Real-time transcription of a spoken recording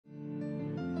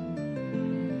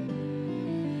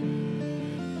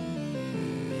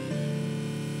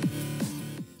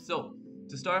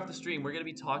To start off the stream, we're going to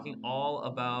be talking all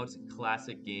about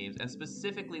classic games and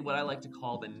specifically what I like to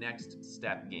call the next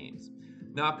step games.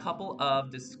 Now, a couple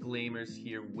of disclaimers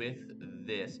here with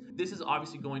this. This is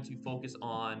obviously going to focus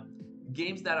on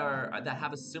games that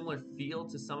have a similar feel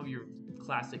to some of your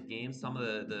classic games, some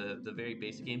of the very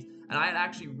basic games. And I had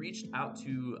actually reached out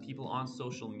to people on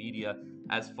social media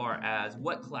as far as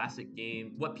what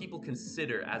people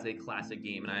consider as a classic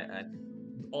game. And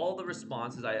all the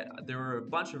responses, there were a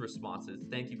bunch of responses.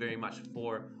 Thank you very much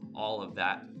for all of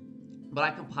that. But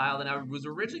I compiled, and I was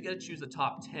originally going to choose the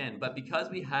top 10, but because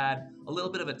we had a little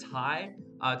bit of a tie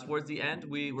towards the end,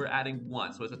 we were adding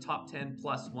one. So it's a top 10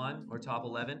 plus one, or top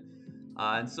 11.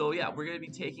 And so yeah, we're going to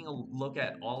be taking a look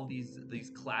at all of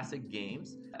these classic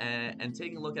games and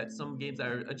taking a look at some games that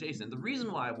are adjacent. The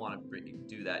reason why I want to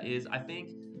do that is I think,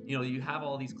 you have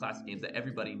all these classic games that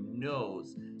everybody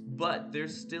knows, but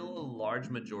there's still a large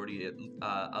majority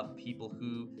of people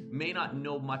who may not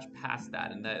know much past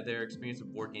that, and that their experience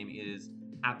of board game is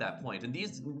at that point. And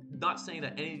these, not saying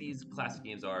that any of these classic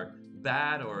games are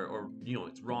bad or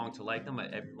it's wrong to like them.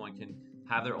 Everyone can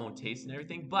have their own taste and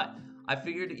everything, but I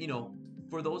figured,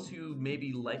 for those who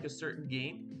maybe like a certain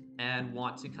game and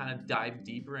want to kind of dive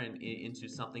deeper into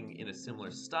something in a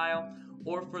similar style,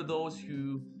 or for those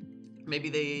who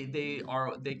maybe they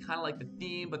kind of like the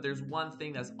theme, but there's one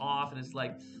thing that's off, and it's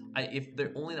like, if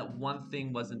there only that one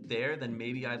thing wasn't there, then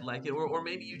maybe I'd like it, or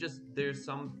maybe there's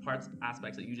some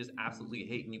aspects that you just absolutely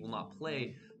hate and you will not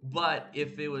play, but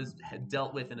if it was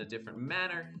dealt with in a different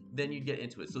manner, then you'd get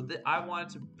into it. So I wanted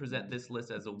to present this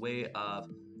list as a way of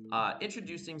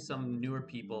introducing some newer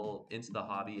people into the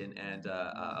hobby, and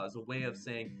as a way of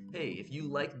saying, hey, if you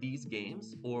like these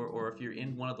games, or if you're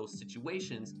in one of those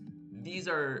situations, these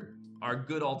are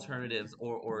good alternatives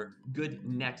or good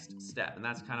next step. And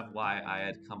that's kind of why I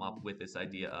had come up with this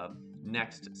idea of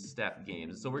next step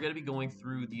games. So we're going to be going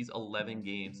through these 11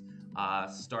 games,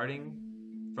 starting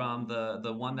from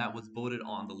the one that was voted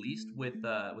on the least with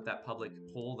that public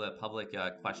poll, the public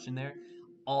question there,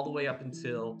 all the way up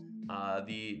until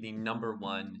the number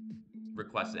one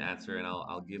requested answer, and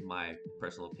I'll give my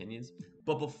personal opinions.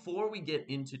 But before we get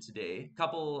into today, a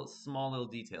couple small little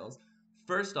details.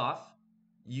 First off,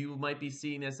 you might be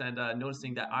seeing this and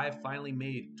noticing that I have finally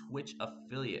made Twitch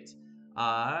affiliate.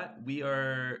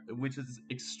 Which is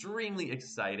extremely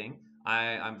exciting.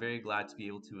 I'm very glad to be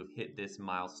able to have hit this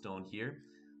milestone here.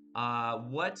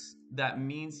 What that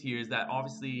means here is that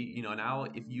obviously, now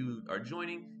if you are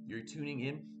joining, you're tuning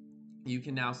in, you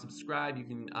can now subscribe. You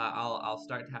can I'll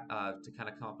start to kind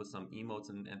of come up with some emotes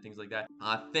and things like that.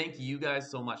 Thank you guys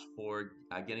so much for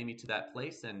getting me to that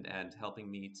place and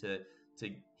helping me to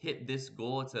hit this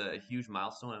goal. It's a huge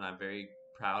milestone, and I'm very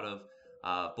proud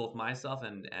of both myself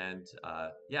and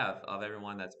of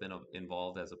everyone that's been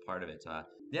involved as a part of it.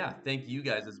 Thank you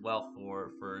guys as well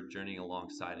for journeying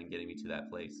alongside and getting me to that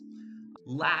place.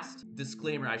 Last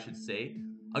disclaimer, I should say,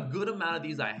 a good amount of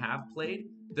these I have played.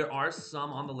 There are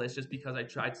some on the list just because I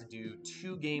tried to do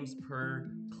 2 games per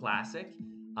classic.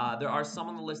 There are some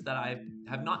on the list that I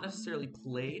have not necessarily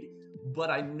played,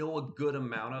 but I know a good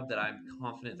amount of, that I'm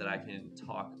confident that I can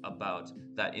talk about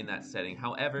that in that setting.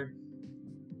 However,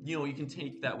 you can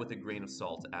take that with a grain of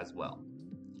salt as well.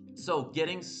 So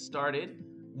getting started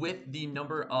with the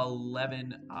number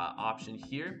 11 option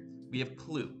here, we have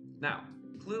Clue. Now,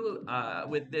 Clue,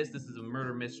 with this is a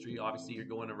murder mystery. Obviously, you're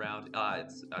going around,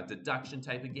 it's a deduction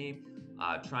type of game,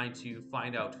 trying to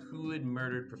find out who had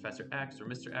murdered Professor X or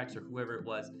Mr. X or whoever it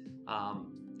was,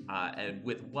 and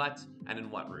with what and in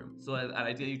what room. So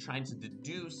ideally, you're trying to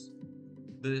deduce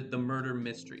the murder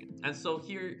mystery. And so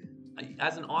here,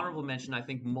 as an honorable mention, I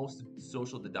think most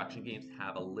social deduction games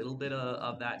have a little bit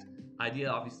of that idea,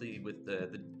 obviously with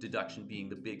the deduction being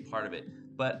the big part of it.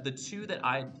 But the 2 that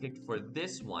I picked for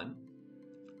this one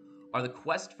are the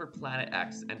Quest for Planet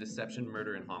X and Deception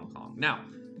Murder in Hong Kong. Now,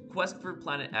 Quest for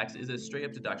Planet X is a straight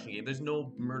up deduction game. There's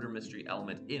no murder mystery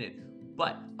element in it.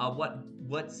 But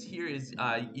what's here is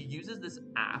it uses this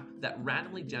app that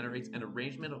randomly generates an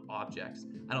arrangement of objects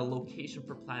and a location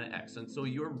for Planet X. And so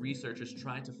your researchers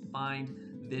trying to find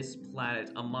this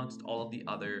planet amongst all of the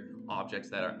other objects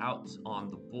that are out on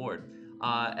the board.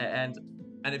 And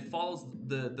it follows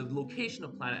the location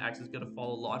of Planet X is going to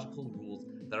follow logical rules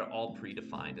that are all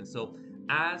predefined. And so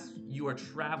as you are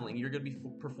traveling, you're going to be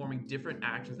performing different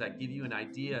actions that give you an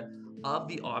idea of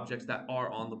the objects that are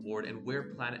on the board and where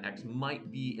Planet X might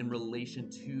be in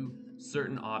relation to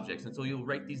certain objects. And so you'll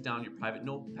write these down in your private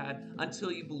notepad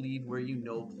until you believe where you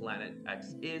know Planet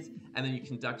X is, and then you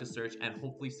conduct a search and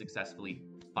hopefully successfully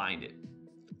find it.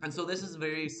 And so this is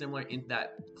very similar in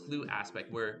that clue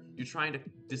aspect where you're trying to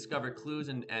discover clues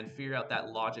and figure out that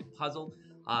logic puzzle,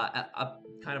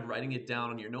 kind of writing it down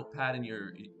on your notepad in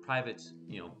your private,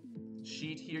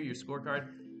 sheet here, your scorecard,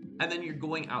 and then you're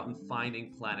going out and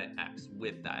finding Planet X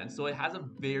with that. And so it has a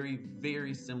very,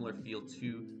 very similar feel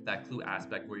to that clue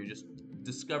aspect where you're just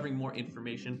discovering more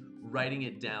information, writing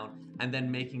it down, and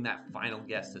then making that final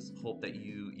guess to hope that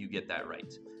you get that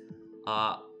right.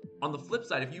 Uh, on the flip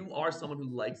side, if you are someone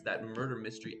who likes that murder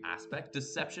mystery aspect,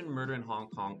 Deception Murder in Hong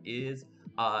Kong is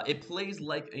it plays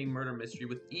like a murder mystery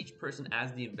with each person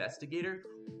as the investigator.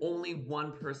 Only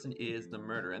one person is the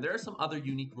murderer, and there are some other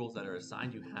unique roles that are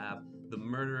assigned. You have the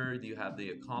murderer, you have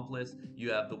the accomplice,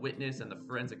 you have the witness, and the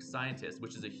forensic scientist,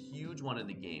 which is a huge one in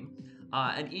the game.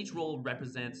 And each role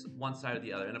represents one side or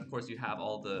the other, and of course you have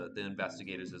all the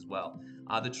investigators as well.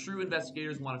 The true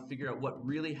investigators want to figure out what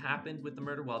really happened with the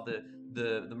murder, while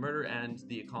the murderer and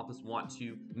the accomplice want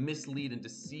to mislead and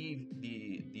deceive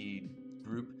the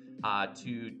group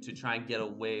to try and get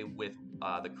away with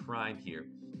the crime here.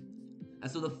 And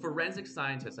so the forensic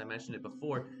scientists, I mentioned it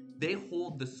before, they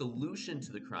hold the solution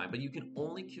to the crime, but you can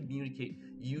only communicate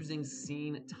using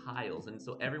scene tiles. And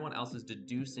so everyone else is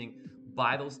deducing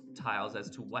by those tiles as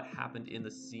to what happened in the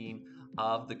scene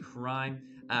of the crime,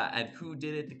 and who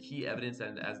did it, the key evidence,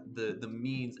 and as the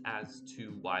means as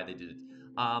to why they did it.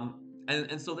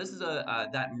 And so this is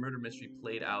that murder mystery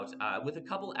played out with a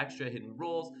couple extra hidden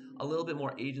roles, a little bit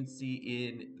more agency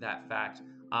in that fact.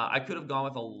 I could have gone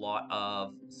with a lot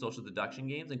of social deduction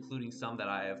games, including some that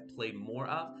I have played more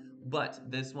of, but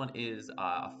this one is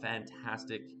a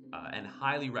fantastic and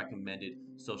highly recommended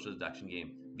social deduction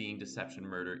game, being Deception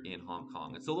Murder in Hong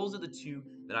Kong. And so those are the two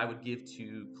that I would give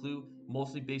to Clue,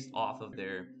 mostly based off of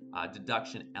their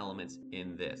deduction elements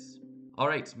in this. All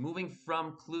right, moving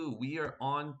from Clue, we are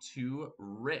on to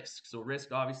Risk. So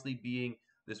Risk obviously being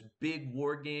this big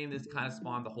war game. This kind of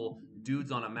spawned the whole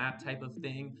dudes on a map type of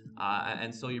thing.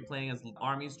 And so you're playing as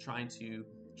armies trying to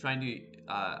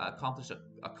accomplish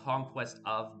a conquest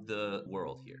of the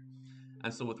world here.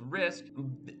 And so with Risk,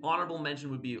 the honorable mention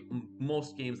would be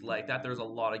most games like that. There's a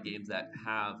lot of games that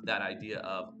have that idea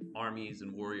of armies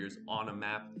and warriors on a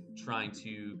map trying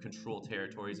to control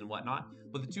territories and whatnot.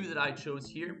 But the two that I chose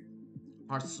here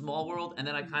are Small World, and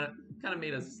then I kind of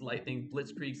made a slight thing,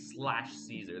 Blitzkrieg slash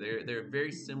Caesar. They're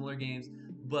very similar games,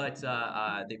 but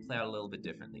they play out a little bit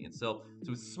differently. And so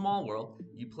with Small World,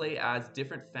 you play as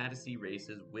different fantasy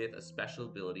races with a special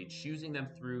ability, choosing them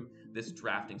through this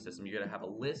drafting system. You're gonna have a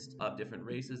list of different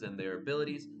races and their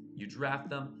abilities. You draft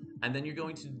them, and then you're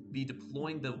going to be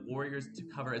deploying the warriors to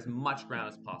cover as much ground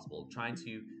as possible, trying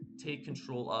to take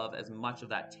control of as much of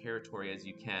that territory as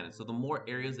you can. And so the more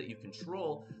areas that you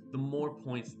control, the more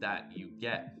points that you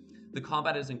get. The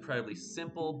combat is incredibly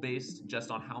simple, based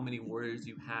just on how many warriors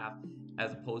you have,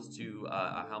 as opposed to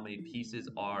how many pieces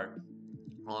are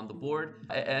on the board.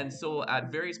 And so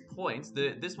at various points,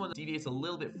 this one deviates a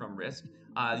little bit from Risk.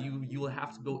 You will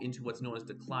have to go into what's known as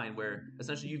decline, where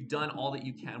essentially you've done all that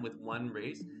you can with one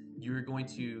race. You're going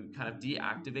to kind of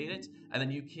deactivate it, and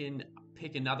then you can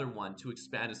pick another one to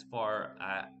expand as far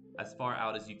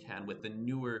out as you can with the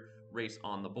newer race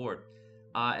on the board.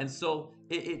 And so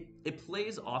it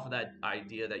plays off of that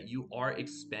idea that you are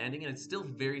expanding, and it's still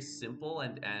very simple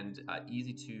and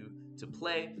easy to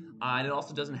play. And it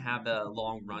also doesn't have the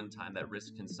long run time that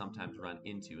Risk can sometimes run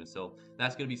into. And so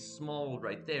that's going to be Small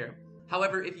right there.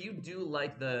 However, if you do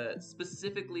like the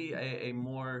specifically a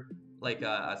more like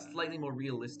a slightly more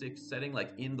realistic setting,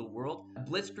 like in the world,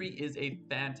 Blitzkrieg is a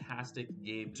fantastic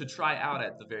game to try out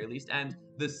at the very least. And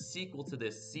the sequel to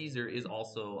this, Caesar, is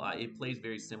also it plays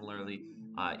very similarly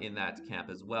in that camp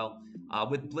as well.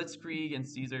 With Blitzkrieg and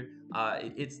Caesar,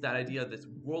 it's that idea of this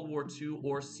World War II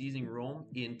or seizing Rome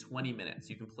in 20 minutes.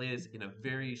 You can play this in a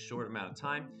very short amount of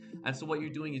time. And so what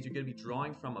you're doing is you're going to be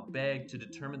drawing from a bag to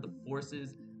determine the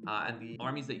forces and the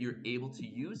armies that you're able to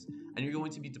use, and you're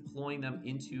going to be deploying them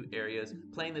into areas,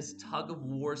 playing this tug of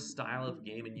war style of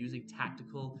game and using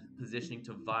tactical positioning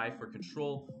to vie for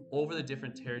control over the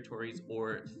different territories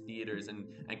or theaters. And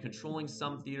controlling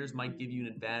some theaters might give you an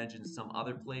advantage in some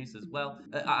other place as well.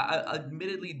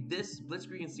 Admittedly, this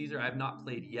Blitzkrieg and Caesar I have not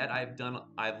played yet.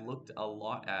 I've looked a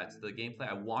lot at the gameplay.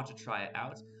 I want to try it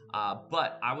out,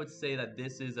 but I would say that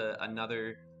this is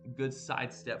another good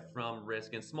sidestep from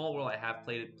Risk. And Small World, I have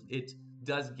played it. It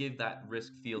does give that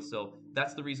Risk feel. So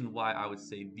that's the reason why I would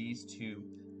say these two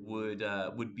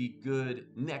would be good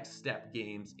next step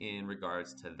games in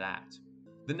regards to that.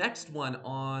 The next one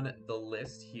on the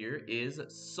list here is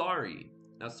Sorry.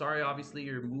 Now, Sorry, obviously,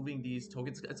 you're moving these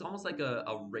tokens. It's almost like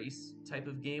a race type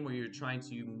of game where you're trying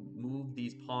to move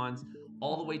these pawns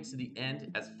all the way to the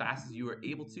end as fast as you are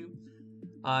able to.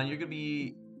 You're going to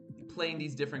be playing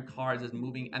these different cards as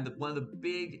moving, and one of the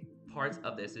big parts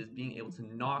of this is being able to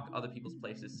knock other people's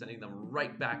places, sending them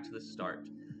right back to the start.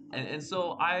 And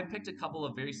so I picked a couple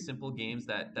of very simple games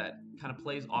that kind of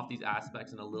plays off these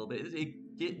aspects in a little bit.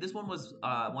 This one was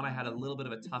one I had a little bit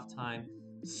of a tough time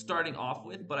starting off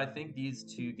with, but I think these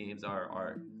two games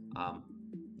are um,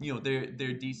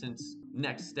 they're decent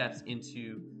next steps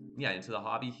into the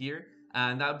hobby here,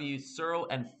 and that would be Suro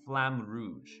and Flamme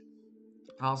Rouge.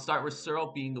 I'll start with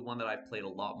Suro being the one that I've played a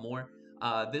lot more.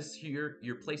 This here,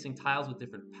 you're placing tiles with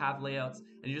different path layouts,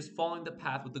 and you're just following the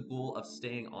path with the goal of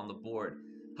staying on the board.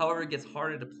 However, it gets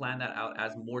harder to plan that out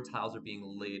as more tiles are being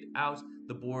laid out.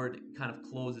 The board kind of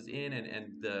closes in,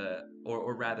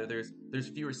 or rather, there's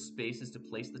fewer spaces to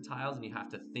place the tiles, and you have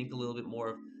to think a little bit more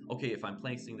of, okay, if I'm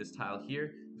placing this tile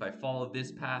here, if I follow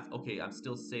this path, okay, I'm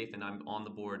still safe and I'm on the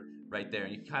board right there.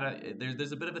 And you kind of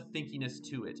there's a bit of a thinkiness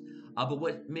to it. But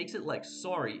what makes it like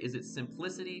Sorry is its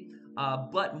simplicity,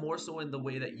 but more so in the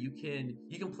way that you can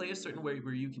play a certain way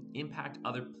where you can impact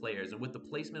other players, and with the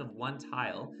placement of one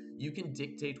tile, you can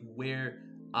dictate where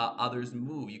others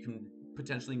move. You can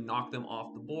potentially knock them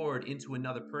off the board into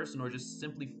another person, or just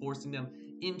simply forcing them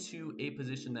into a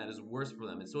position that is worse for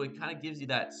them. And so it kind of gives you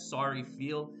that Sorry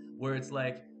feel, where it's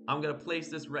like, I'm going to place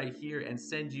this right here and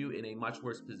send you in a much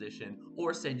worse position,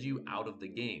 or send you out of the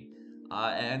game.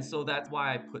 And so that's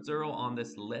why I put Zero on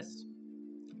this list.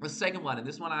 The second one, and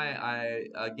this one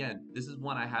again, this is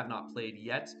one I have not played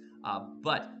yet,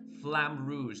 but Flamme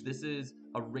Rouge. This is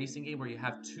a racing game where you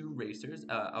have two racers,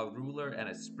 a ruler and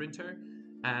a sprinter,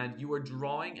 and you are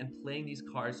drawing and playing these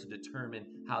cards to determine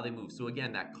how they move. So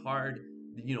again, that card,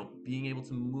 being able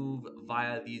to move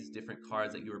via these different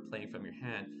cards that you are playing from your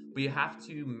hand, but you have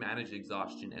to manage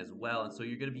exhaustion as well. And so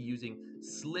you're going to be using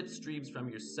slipstreams from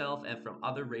yourself and from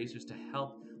other racers to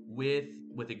help with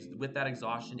that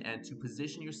exhaustion, and to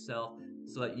position yourself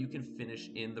so that you can finish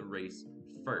in the race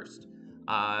first.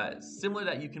 Similar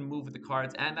that you can move with the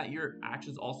cards, and that your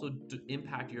actions also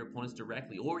impact your opponents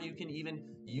directly, or you can even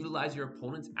utilize your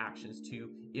opponent's actions to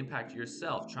impact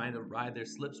yourself, trying to ride their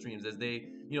slipstreams as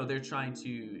they're trying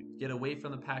to get away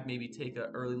from the pack, maybe take an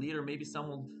early lead, or maybe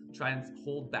someone try and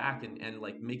hold back and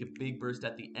like make a big burst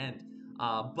at the end.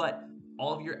 But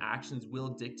all of your actions will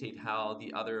dictate how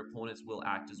the other opponents will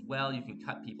act as well. You can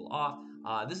cut people off.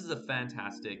 This is a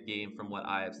fantastic game from what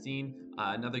I have seen.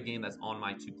 Another game that's on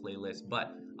my to play list,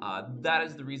 but that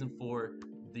is the reason for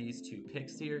these two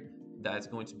picks here. That's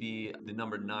going to be the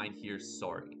number 9 here,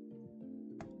 Sorry.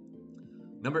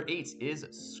 Number 8 is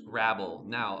Scrabble.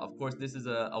 Now, of course, this is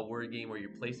a word game where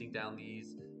you're placing down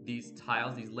these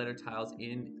tiles, these letter tiles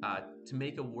in to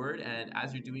make a word, and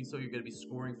as you're doing so, you're going to be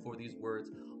scoring for these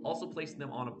words, also placing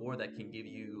them on a board that can give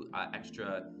you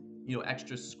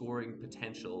extra scoring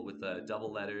potential with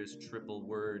double letters, triple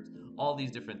words, all these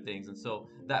different things. And so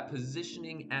that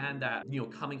positioning and that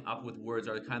coming up with words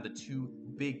are kind of the two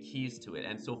big keys to it.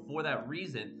 And so for that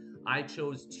reason, I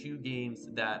chose two games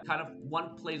that kind of,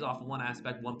 one plays off of one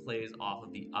aspect, one plays off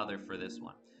of the other for this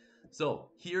one. So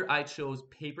here I chose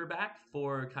Paperback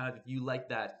for kind of, if you like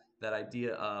that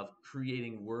idea of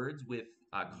creating words with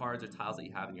cards or tiles that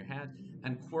you have in your hand,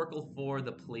 and Quirkle for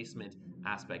the placement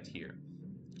aspect here.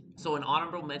 So an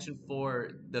honorable mention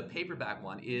for the Paperback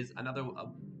one is another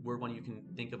word one you can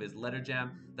think of as Letter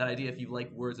Jam. That idea, if you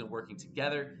like words and working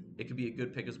together, it could be a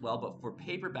good pick as well. But for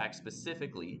Paperback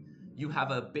specifically, you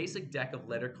have a basic deck of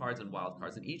letter cards and wild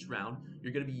cards. In each round,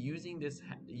 you're going to be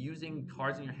using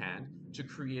cards in your hand to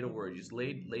create a word. You just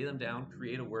lay them down,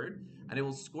 create a word, and it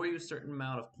will score you a certain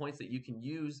amount of points that you can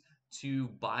use to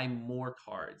buy more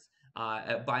cards,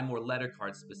 buy more letter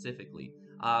cards specifically.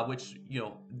 Which,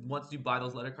 once you buy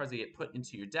those letter cards, they get put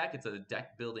into your deck. It's a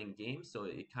deck building game, so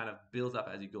it kind of builds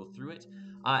up as you go through it.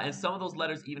 And some of those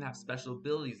letters even have special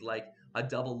abilities, like a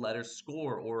double letter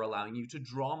score, or allowing you to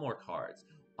draw more cards.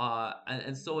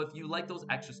 And so if you like those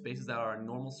extra spaces that are a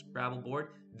normal Scrabble board,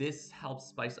 this helps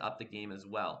spice up the game as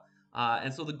well.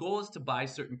 And so the goal is to buy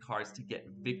certain cards to get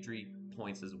victory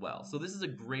points as well. So this is a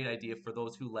great idea for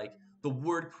those who like the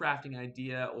word crafting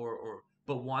idea, or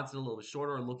but wants it a little bit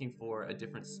shorter, or looking for a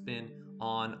different spin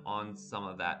on some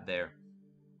of that there.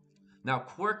 Now,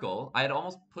 Quirkle, I had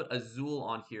almost put Azul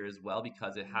on here as well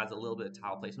because it has a little bit of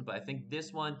tile placement, but I think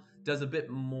this one does a bit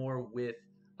more with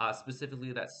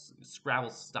specifically that Scrabble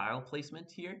style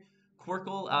placement here.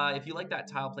 Quirkle, if you like that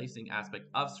tile placing aspect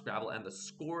of Scrabble and the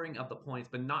scoring of the points,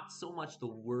 but not so much the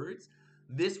words,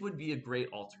 this would be a great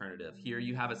alternative. Here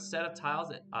you have a set of tiles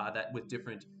that with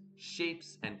different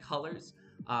shapes and colors.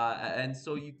 And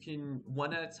so you can,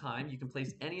 one at a time, you can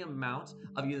place any amount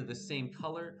of either the same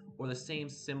color or the same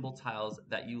symbol tiles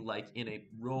that you like in a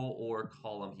row or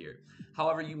column here.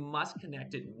 However, you must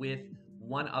connect it with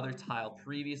one other tile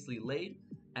previously laid,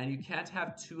 and you can't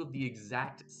have two of the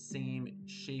exact same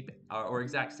shape or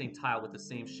exact same tile with the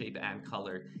same shape and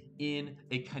color in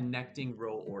a connecting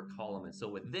row or column. And so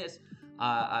with this,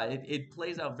 it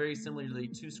plays out very similarly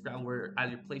to Scrabble, where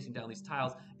as you're placing down these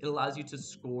tiles, it allows you to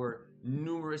score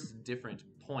numerous different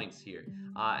points here.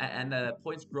 And the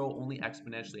points grow only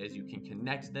exponentially as you can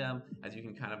connect them, as you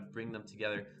can kind of bring them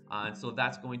together. And so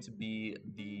that's going to be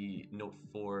the note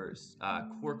for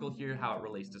Quirkle here, how it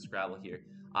relates to Scrabble here.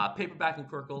 Paperback and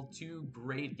Quirkle, two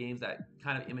great games that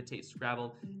kind of imitate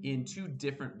Scrabble in two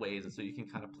different ways, and so you can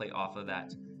kind of play off of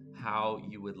that how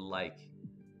you would like.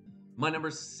 My number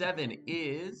 7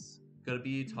 is going to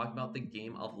be talking about the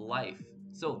game of life.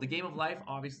 So the game of life,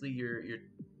 obviously, you're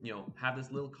have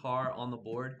this little car on the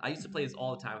board. I used to play this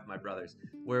all the time with my brothers,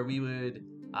 where we would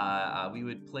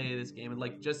play this game and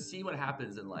like just see what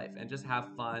happens in life and just have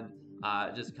fun,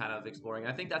 just kind of exploring.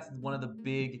 I think that's one of the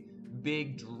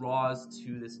big draws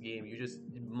to this game. You're just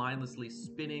mindlessly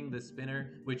spinning the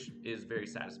spinner, which is very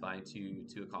satisfying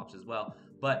to accomplish as well.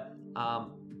 But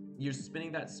you're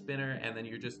spinning that spinner, and then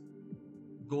you're just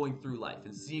going through life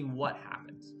and seeing what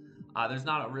happens. There's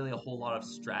not really a whole lot of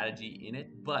strategy in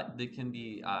it, but it can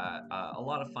be a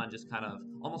lot of fun, just kind of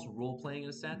almost role playing in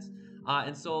a sense.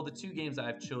 And so the two games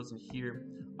I've chosen here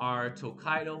are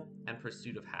Tokaido and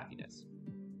Pursuit of Happiness.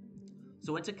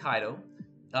 So in Tokaido,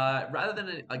 rather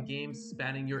than a game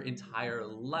spanning your entire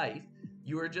life,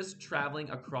 you are just traveling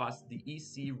across the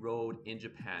EC road in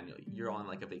Japan. You're on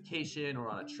like a vacation or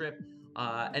on a trip,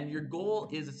 and your goal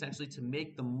is essentially to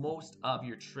make the most of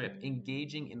your trip,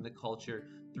 engaging in the culture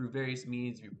through various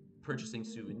means. You're purchasing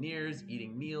souvenirs,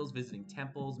 eating meals, visiting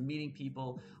temples, meeting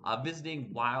people, visiting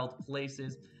wild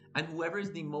places. And whoever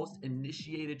is the most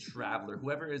initiated traveler,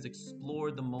 whoever has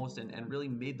explored the most and really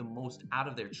made the most out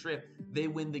of their trip, they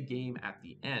win the game at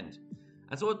the end.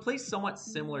 And so it plays somewhat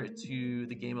similar to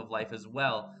the game of life as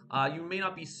well. You may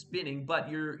not be spinning, but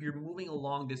you're moving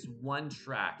along this one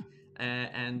track,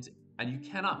 and you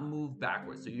cannot move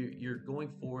backwards. So you're going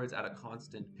forwards at a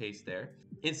constant pace there.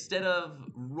 Instead of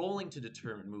rolling to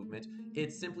determine movement,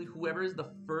 it's simply whoever is the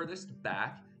furthest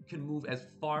back can move as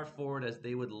far forward as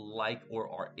they would like or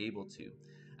are able to.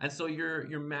 And so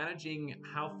you're managing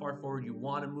how far forward you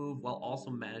want to move while also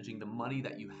managing the money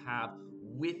that you have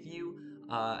with you.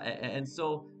 And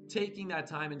so taking that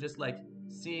time and just like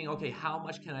seeing, okay, how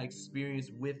much can I experience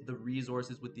with the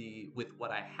resources, with what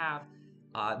I have,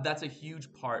 that's a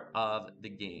huge part of the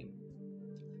game.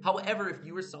 However, if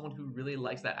you are someone who really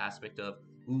likes that aspect of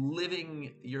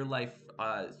living your life,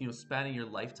 spanning your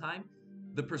lifetime,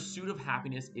 the Pursuit of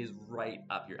Happiness is right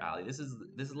up your alley. This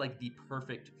is like the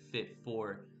perfect fit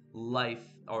for life,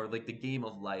 or like the game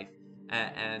of life,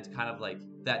 and kind of like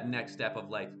that next step of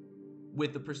like,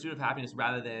 with the Pursuit of Happiness,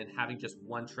 rather than having just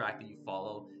one track that you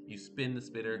follow, you spin the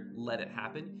spinner, let it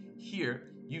happen. Here,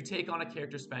 you take on a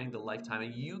character spanning the lifetime,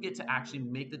 and you get to actually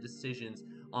make the decisions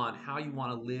on how you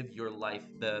want to live your life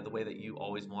the way that you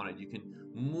always wanted. You can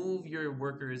move your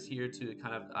workers here to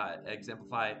kind of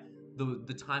exemplify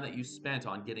the time that you spent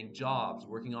on getting jobs,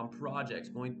 working on projects,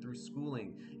 going through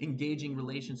schooling, engaging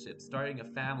relationships, starting a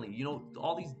family,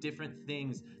 all these different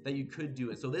things that you could do.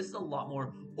 And so this is a lot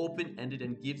more open-ended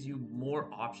and gives you more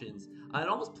options. It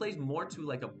almost plays more to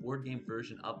like a board game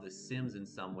version of The Sims in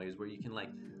some ways, where you can like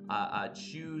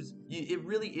choose. It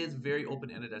really is very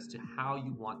open-ended as to how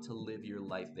you want to live your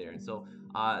life there. And so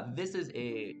this is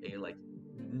a like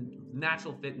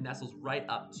natural fit, nestles right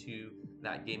up to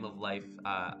that game of life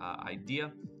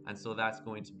idea. And so that's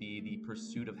going to be the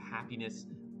Pursuit of Happiness,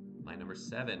 my number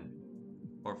 7.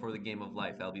 Or for the game of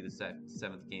life, that'll be the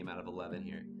 7th game out of 11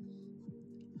 here.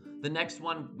 The next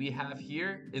one we have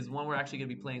here is one we're actually going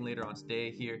to be playing later on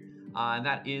today here, and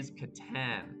that is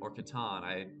Catan, or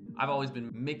Catan. I've always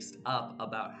been mixed up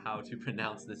about how to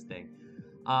pronounce this thing.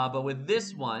 But with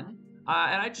this one,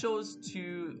 and I chose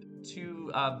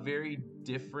two very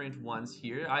different ones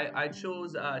here. I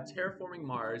chose Terraforming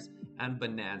Mars and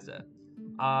Bonanza.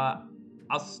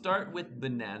 I'll start with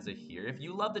Bonanza here. If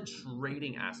you love the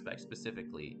trading aspect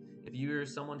specifically, if you're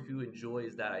someone who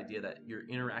enjoys that idea that you're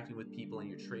interacting with people and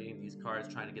you're trading these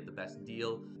cards, trying to get the best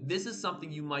deal, this is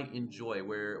something you might enjoy,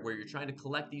 where you're trying to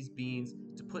collect these beans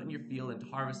to put in your field and to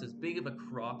harvest as big of a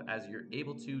crop as you're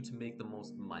able to make the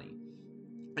most money.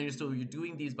 And so you're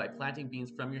doing these by planting beans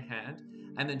from your hand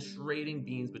and then trading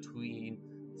beans between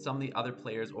some of the other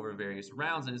players over various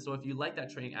rounds. And so if you like that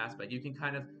trading aspect, you can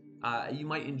kind of you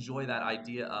might enjoy that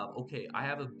idea of, okay, I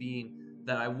have a bean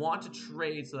that I want to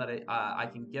trade so that I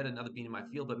can get another bean in my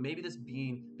field, but maybe this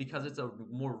bean, because it's a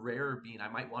more rarer bean, I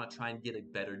might want to try and get a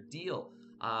better deal.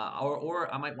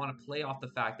 Or I might want to play off the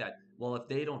fact that, well, if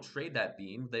they don't trade that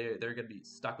bean, they're going to be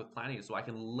stuck with planting it, so I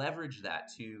can leverage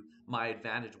that to my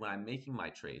advantage when I'm making my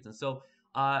trades. And so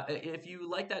if you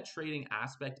like that trading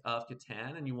aspect of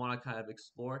Catan and you want to kind of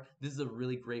explore, this is a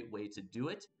really great way to do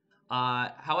it.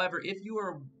 However, if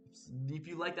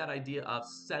you like that idea of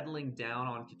settling down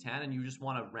on Catan and you just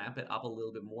want to ramp it up a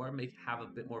little bit more, have a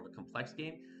bit more of a complex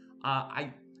game,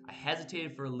 I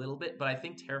hesitated for a little bit, but I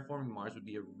think Terraforming Mars would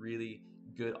be a really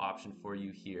good option for you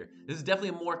here. This is definitely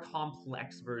a more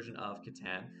complex version of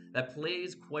Catan that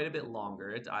plays quite a bit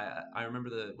longer. I remember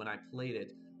when I played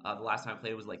it, the last time I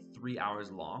played it was like 3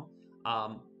 hours long.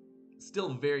 Um,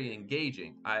 Still very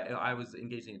engaging. I was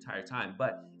engaged the entire time,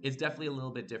 but it's definitely a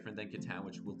little bit different than Catan,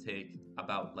 which will take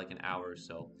about like an hour or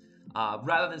so.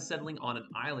 Rather than settling on an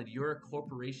island, you're a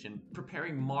corporation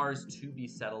preparing Mars to be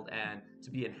settled and to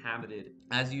be inhabited.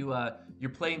 As you're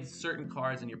playing certain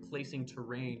cards and you're placing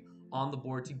terrain on the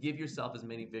board to give yourself as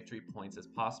many victory points as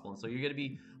possible. And so you're going to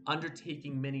be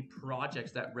undertaking many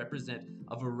projects that represent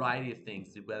a variety of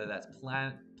things, whether that's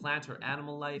plant or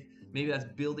animal life. Maybe that's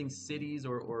building cities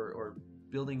or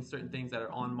building certain things that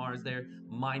are on Mars there,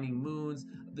 mining moons.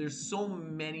 There's so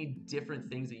many different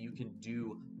things that you can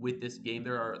do with this game.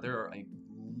 There are a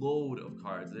load of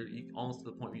cards. They're almost to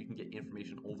the point where you can get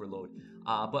information overload,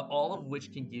 but all of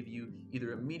which can give you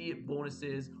either immediate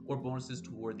bonuses or bonuses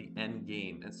toward the end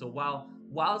game. And so while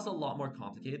it's a lot more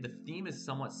complicated, the theme is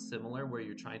somewhat similar, where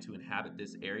you're trying to inhabit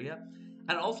this area,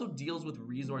 and it also deals with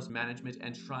resource management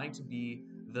and trying to be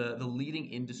the leading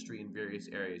industry in various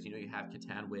areas. You have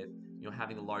Catan with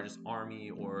having the largest army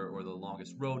or the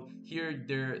longest road. Here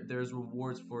there's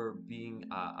rewards for being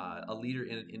a leader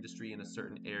in an industry in a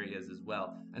certain areas as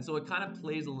well. And so it kind of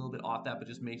plays a little bit off that, but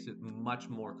just makes it much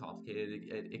more complicated.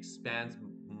 It expands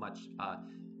much,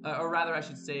 or rather I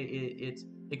should say it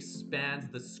expands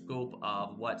the scope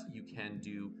of what you can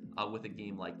do with a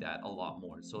game like that a lot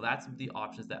more. So that's the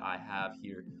options that I have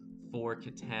here for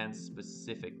Catan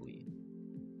specifically.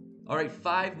 All right,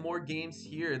 5 more games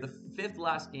here. The 5th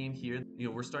last game here.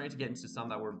 We're starting to get into some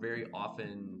that were very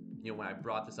often, when I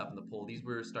brought this up in the poll, these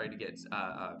were starting to get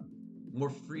more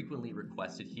frequently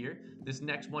requested here. This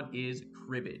next one is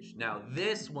Cribbage. Now,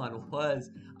 this one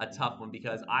was a tough one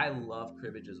because I love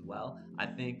Cribbage as well. I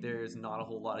think there's not a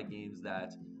whole lot of games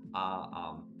that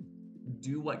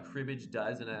do what Cribbage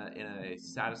does in a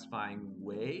satisfying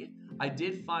way. I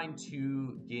did find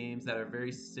 2 games that are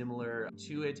very similar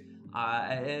to it.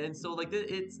 And so like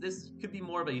this could be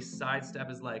more of a sidestep,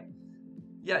 as like,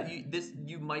 yeah,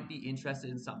 you might be interested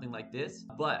in something like this,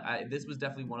 but this was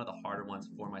definitely one of the harder ones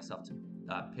for myself to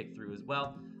pick through as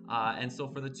well. And so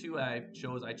for the 2 I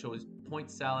chose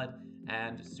Point Salad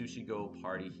and Sushi Go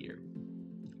Party here.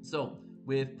 So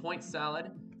with Point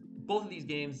Salad, both of these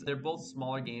games, they're both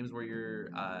smaller games where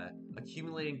you're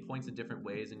accumulating points in different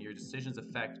ways, and your decisions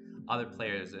affect other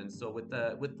players. And so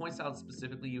with Point Salad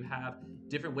specifically, you have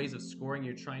different ways of scoring.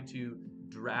 You're trying to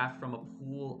draft from a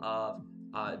pool of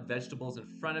vegetables in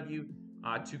front of you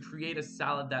to create a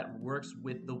salad that works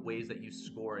with the ways that you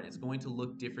score, and it's going to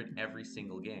look different every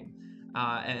single game.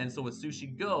 And so with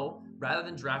Sushi Go, rather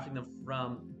than drafting them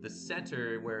from the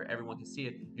center where everyone can see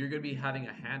it, you're going to be having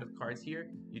a hand of cards here.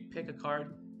 You pick a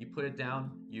card, you put it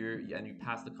down, and you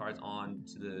pass the cards on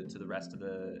to the rest of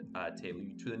the table,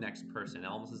 to the next person,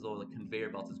 almost as though the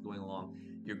conveyor belt is going along.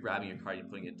 You're grabbing your card, you're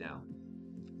putting it down.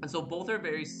 And so both are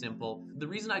very simple. The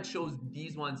reason I chose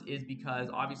these ones is because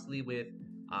obviously with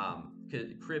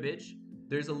Cribbage,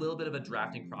 there's a little bit of a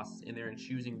drafting process in there and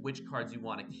choosing which cards you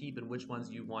want to keep and which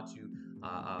ones you want to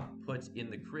put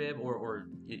in the crib, or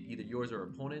either yours or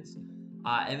opponents.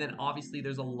 And then obviously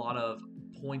there's a lot of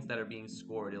points that are being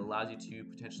scored. It allows you to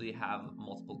potentially have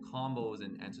multiple combos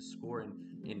and to score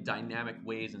in dynamic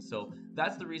ways. And so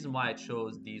that's the reason why I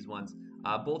chose these ones.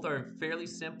 Both are fairly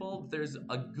simple. There's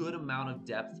a good amount of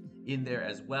depth in there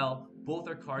as well. Both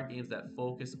are card games that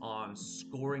focus on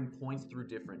scoring points through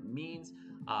different means,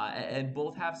 and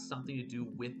both have something to do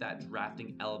with that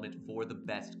drafting element for the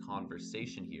best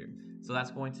conversation here. So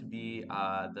that's going to be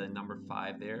the number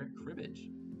 5 there, Cribbage.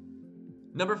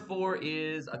 Number 4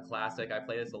 is a classic. I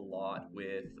play this a lot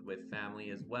with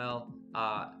family as well,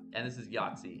 and this is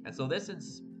Yahtzee. And so this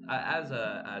is, as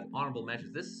honorable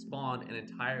mentions, this spawned an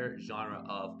entire genre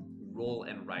of roll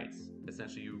and writes.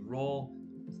 Essentially, you roll,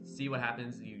 see what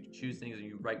happens, you choose things, and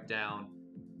you write down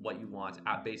what you want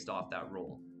based off that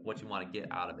roll, what you want to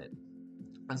get out of it.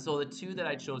 And so the 2 that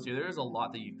I chose here, there's a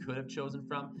lot that you could have chosen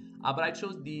from, but I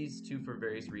chose these 2 for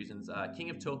various reasons. King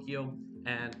of Tokyo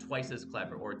and twice as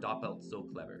clever, or doppelt so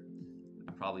clever.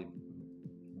 I probably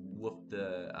whiffed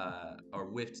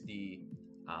the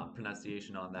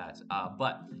pronunciation on that.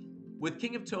 But with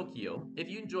King of Tokyo, if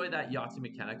you enjoy that Yahtzee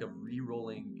mechanic of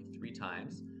re-rolling 3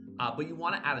 times, but you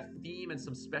want to add a theme and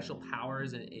some special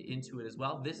powers into it as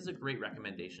well, this is a great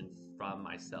recommendation from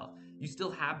myself. You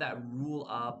still have that rule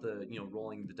of the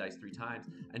rolling the dice 3 times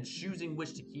and choosing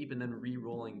which to keep and then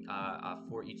re-rolling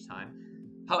for each time.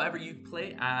 However, you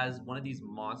play as one of these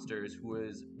monsters who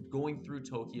is going through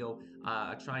Tokyo,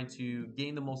 trying to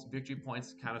gain the most victory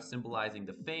points, kind of symbolizing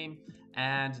the fame.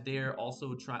 And they're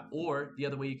also trying, or the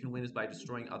other way you can win is by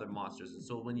destroying other monsters. And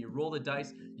so when you roll the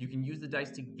dice, you can use the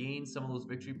dice to gain some of those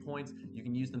victory points. You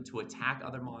can use them to attack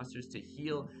other monsters, to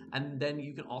heal, and then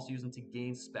you can also use them to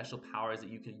gain special powers that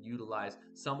you can utilize.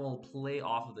 Some will play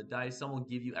off of the dice, some will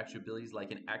give you extra abilities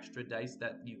like an extra dice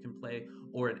that you can play,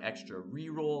 or an extra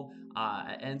reroll.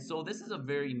 And so this is a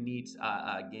very neat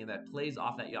game that plays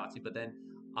off that Yahtzee, but then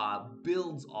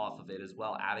builds off of it as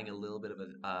well, adding a little bit of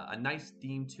a nice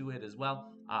theme to it as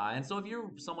well. And so if you're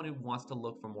someone who wants to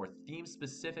look for more themes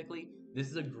specifically, this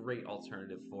is a great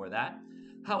alternative for that.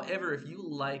 However, if you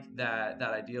like that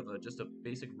idea of just a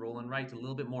basic roll and write, a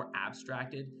little bit more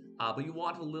abstracted, but you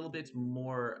want a little bit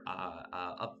more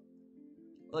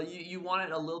you want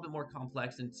it a little bit more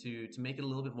complex and to make it a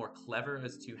little bit more clever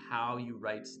as to how you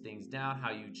write things down, how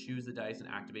you choose the dice and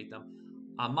activate them.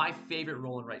 My favorite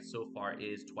roll and write so far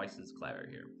is twice as clever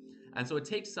here. And so it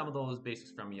takes some of those basics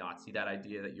from Yahtzee, that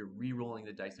idea that you're re-rolling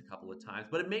the dice a couple of times,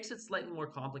 but it makes it slightly more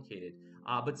complicated,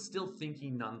 but still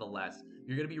thinking nonetheless.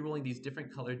 You're going to be rolling these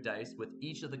different colored dice with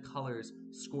each of the colors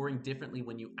scoring differently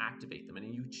when you activate them.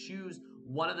 And you choose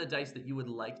one of the dice that you would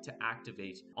like to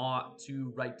activate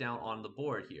to write down on the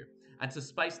board here. And to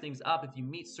spice things up, if you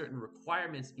meet certain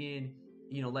requirements in,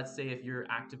 let's say if you're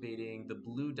activating the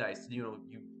blue dice,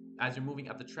 as you're moving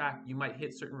up the track, you might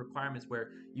hit certain requirements where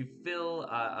you fill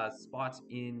a spot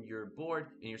in your board,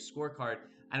 in your scorecard,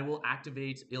 and it'll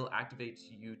activate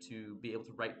you to be able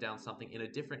to write down something in a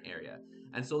different area.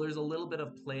 And so there's a little bit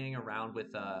of playing around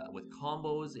with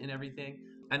combos and everything.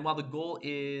 And while the goal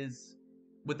is,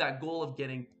 with that goal of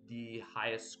getting the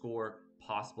highest score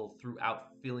possible throughout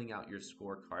filling out your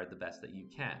scorecard the best that you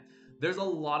can, there's a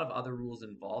lot of other rules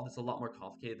involved. It's a lot more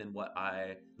complicated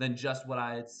than just what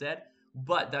I had said.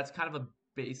 But that's kind of a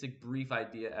basic, brief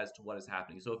idea as to what is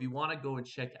happening. So if you want to go and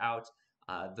check out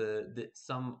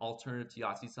some alternative to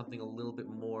Yahtzee, something a little bit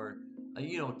more,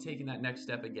 taking that next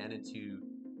step again into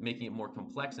making it more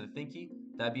complex and thinky,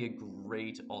 that'd be a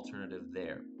great alternative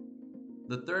there.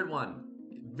 The third one,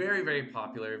 very, very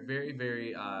popular, very,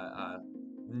 very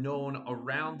known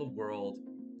around the world.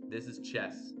 This is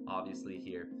chess, obviously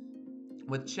here.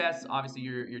 With chess, obviously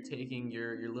you're taking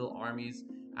your little armies,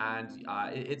 and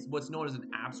it's what's known as an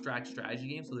abstract strategy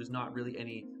game. So there's not really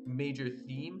any major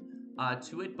theme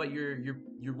to it, but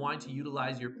you're wanting to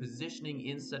utilize your positioning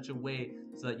in such a way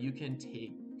so that you can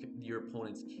take your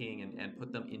opponent's king and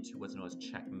put them into what's known as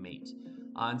checkmate.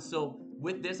 And so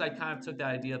with this, I kind of took that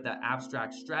idea of that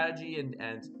abstract strategy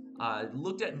and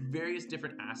looked at various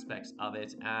different aspects of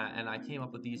it, and I came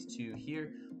up with these two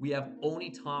here. We have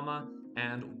Onitama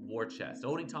and War Chest.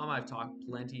 Onitama I've talked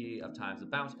plenty of times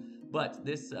about, but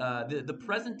this the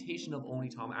presentation of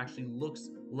Onitama actually looks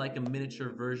like a miniature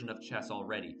version of chess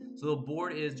already. So the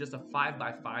board is just a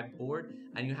 5x5 board,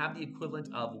 and you have the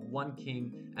equivalent of 1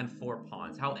 king and 4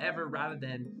 pawns. However, rather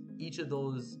than each of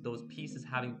those pieces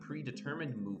having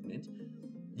predetermined movement,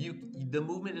 the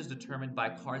movement is determined by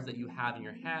cards that you have in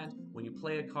your hand. When you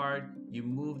play a card, you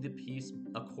move the piece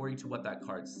according to what that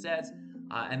card says,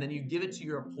 and then you give it to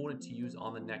your opponent to use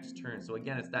on the next turn. So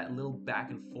again, it's that little back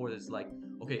and forth. It's like,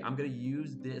 okay, I'm going to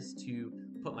use this to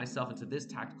put myself into this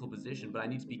tactical position, but I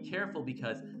need to be careful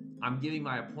because I'm giving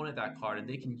my opponent that card, and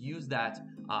they can use that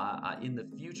in the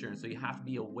future. And so you have to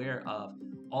be aware of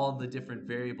all the different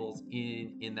variables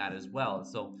in that as well. And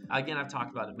so again, I've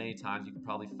talked about it many times. You can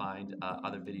probably find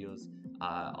other videos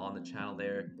on the channel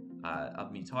there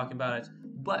of me talking about it.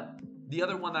 But the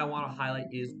other one that I want to highlight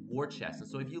is War Chest. And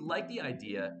so if you like the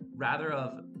idea, rather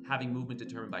of having movement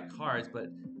determined by cards, but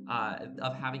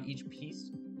of having each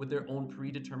piece with their own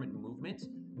predetermined movement,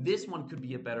 this one could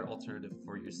be a better alternative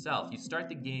for yourself. You start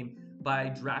the game by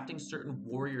drafting certain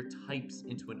warrior types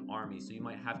into an army. So you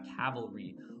might have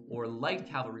cavalry or light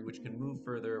cavalry, which can move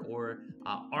further, or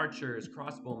archers,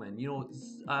 crossbowmen,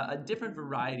 a different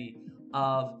variety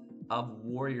of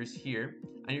warriors here.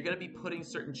 And you're going to be putting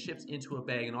certain chips into a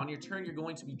bag, and on your turn you're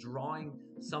going to be drawing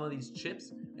some of these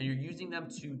chips, and you're using them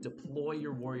to deploy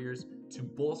your warriors, to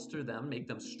bolster them, make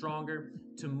them stronger,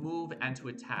 to move and to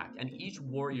attack. And each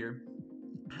warrior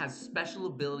has special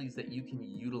abilities that you can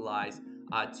utilize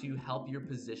to help your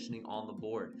positioning on the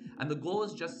board. And the goal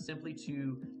is just simply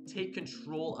to take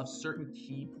control of certain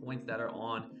key points that are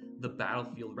on the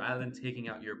battlefield rather than taking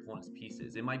out your opponent's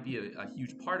pieces. It might be a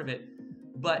huge part of it,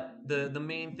 but the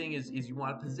main thing is you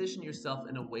want to position yourself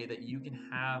in a way that you can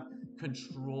have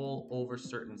control over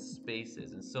certain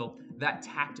spaces. And so that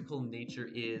tactical nature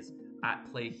is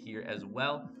at play here as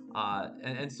well.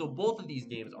 And so both of these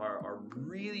games are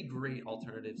really great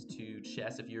alternatives to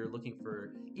chess if you're looking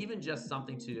for even just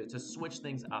something to switch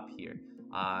things up here.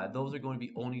 Those are going to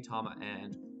be Onitama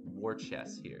and War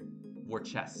Chess here. War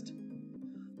Chest.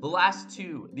 The last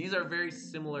two, these are very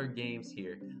similar games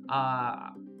here.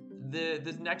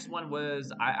 This next one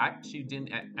was, I actually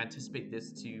didn't anticipate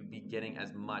this to be getting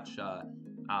as much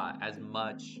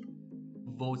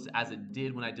votes as it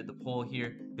did when I did the poll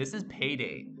here. This is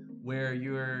Payday, where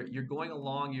you're going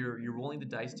along, you're rolling the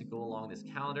dice to go along this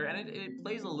calendar, and it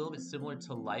plays a little bit similar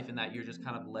to life in that you're just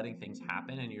kind of letting things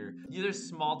happen, and there's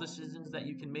small decisions that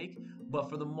you can make, but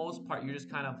for the most part you're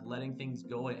just kind of letting things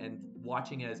go and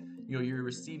watching as you're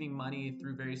receiving money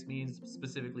through various means,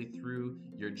 specifically through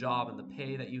your job and the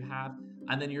pay that you have,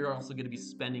 and then you're also going to be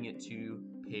spending it to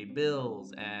pay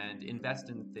bills and invest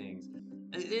in things.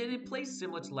 It plays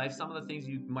similar to life. Some of the things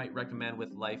you might recommend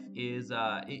with life is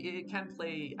it can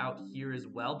play out here as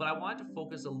well, but I wanted to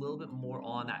focus a little bit more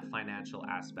on that financial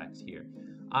aspect here.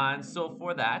 And so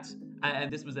for that,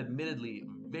 and this was admittedly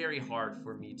very hard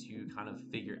for me to kind of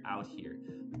figure out here,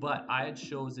 but I had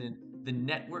chosen the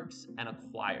networks and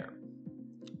acquire.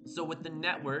 So with the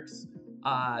networks,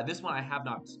 this one I have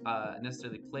not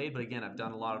necessarily played, but again, I've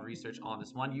done a lot of research on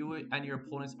this one. You and your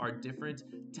opponents are different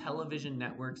television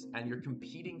networks, and you're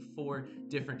competing for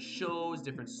different shows,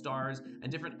 different stars,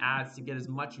 and different ads to get as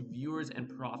much viewers and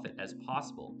profit as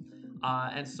possible.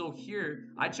 And so here,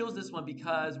 I chose this one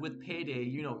because with Payday,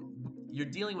 you're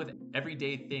dealing with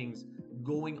everyday things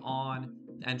going on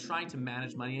and trying to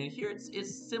manage money. And here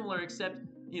it's similar, except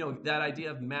that idea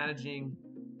of managing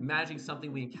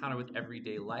something we encounter with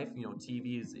everyday life.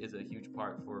 TV is a huge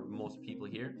part for most people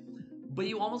here, but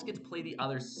you almost get to play the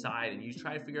other side, and you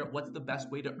try to figure out what's the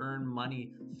best way to earn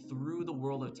money through the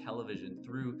world of television,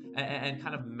 through and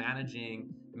kind of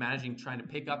managing, trying to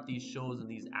pick up these shows and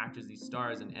these actors, these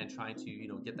stars, and trying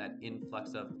to get that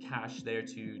influx of cash there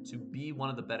to be one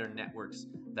of the better networks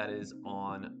that is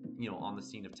on on the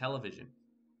scene of television.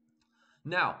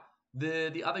 Now,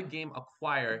 the other game,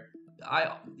 Acquire,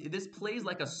 this plays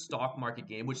like a stock market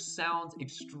game, which sounds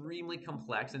extremely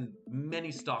complex, and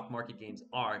many stock market games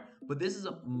are, but this is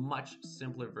a much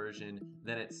simpler version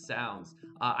than it sounds.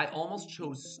 I almost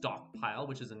chose Stockpile,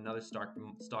 which is another stock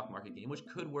market game, which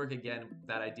could work again,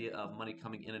 that idea of money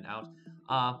coming in and out.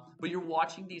 But you're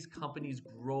watching these companies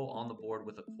grow on the board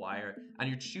with Acquire, and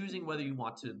you're choosing whether you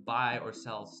want to buy or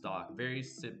sell stock.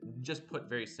 Just put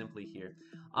very simply here.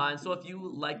 And so if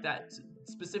you like that,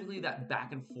 specifically that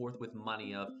back and forth with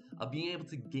money, of being able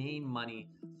to gain money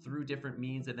through different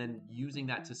means and then using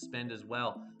that to spend as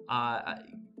well,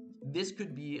 this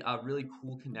could be a really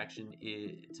cool connection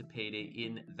to Payday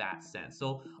in that sense.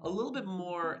 So a little bit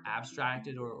more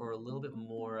abstracted, or a little bit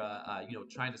more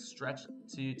trying to stretch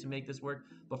to make this work.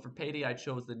 But for Payday, I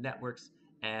chose the networks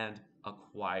and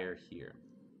Acquire here.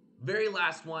 Very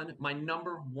last one, my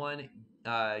number one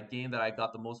game that I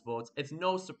got the most votes. It's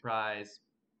no surprise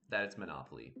that it's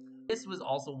Monopoly. This was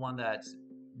also one that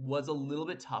was a little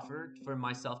bit tougher for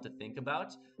myself to think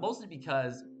about, mostly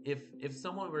because if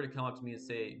someone were to come up to me and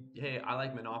say, hey, I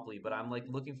like Monopoly, but I'm like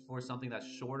looking for something that's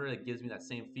shorter that gives me that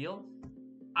same feel,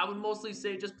 I would mostly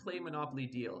say just play Monopoly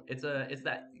Deal. It's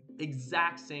that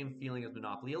exact same feeling as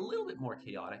Monopoly, a little bit more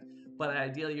chaotic, but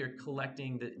ideally you're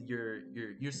collecting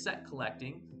you're set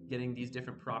collecting, getting these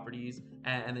different properties,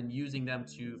 and then using them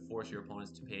to force your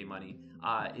opponents to pay money.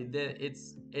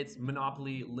 It's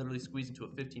Monopoly literally squeezed into a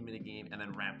 15-minute game and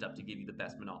then ramped up to give you the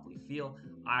best Monopoly feel.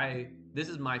 This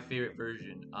is my favorite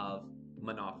version of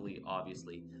Monopoly,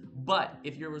 obviously. But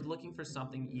if you're looking for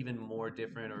something even more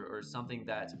different, or something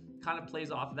that kind of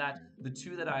plays off of that, the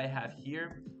two that I have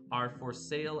here are For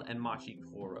Sale and Machi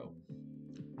Koro.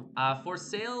 For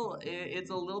Sale,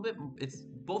 it's a little bit,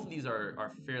 both of these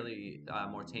are fairly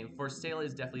more tame. For Sale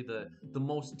is definitely the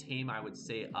most tame, I would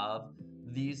say, of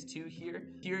these two here.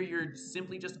 Here you're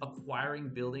simply just acquiring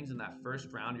buildings. In that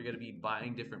first round, you're going to be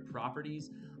buying different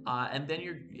properties, and then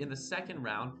in the second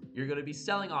round, you're going to be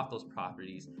selling off those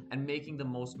properties and making the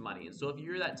most money. And so if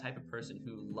you're that type of person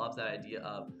who loves that idea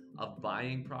of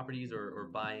buying properties, or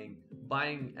buying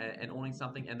and owning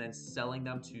something and then selling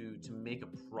them to make a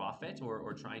profit,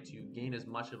 or trying to gain as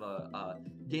much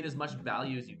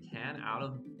value as you can out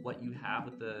of what you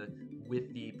have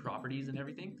with the properties and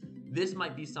everything, this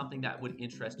might be something that would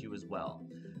interest you as well.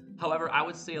 However, I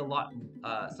would say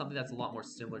something that's a lot more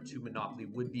similar to Monopoly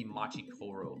would be Machi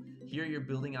Koro. Here you're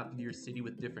building up your city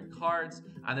with different cards,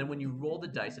 and then when you roll the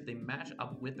dice, if they match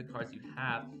up with the cards you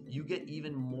have, you get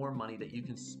even more money that you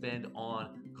can spend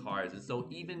on cards. And so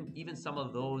even some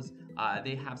of those,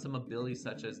 they have some abilities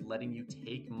such as letting you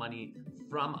take money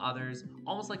from others,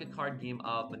 almost like a card game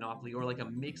of Monopoly, or like a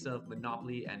mix of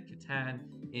Monopoly and Catan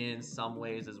in some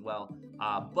ways as well.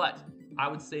 But I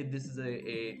would say this is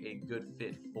a good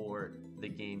fit for the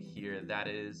game here. That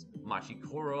is Machi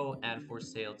Koro, and for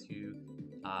sale to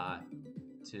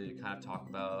kind of talk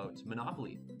about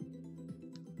Monopoly.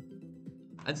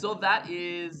 And so that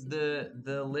is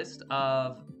the list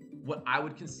of what I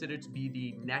would consider to be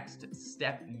the next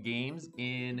step games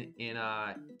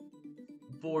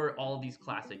for all of these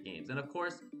classic games. And of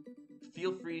course,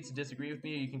 feel free to disagree with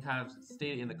me. You can kind of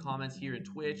state it in the comments here in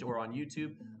Twitch or on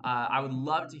YouTube. I would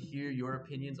love to hear your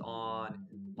opinions on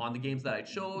the games that I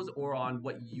chose, or on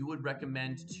what you would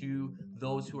recommend to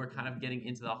those who are kind of getting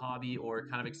into the hobby, or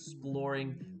kind of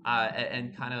exploring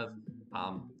and kind of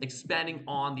expanding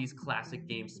on these classic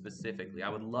games specifically. I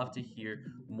would love to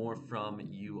hear more from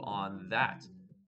you on that.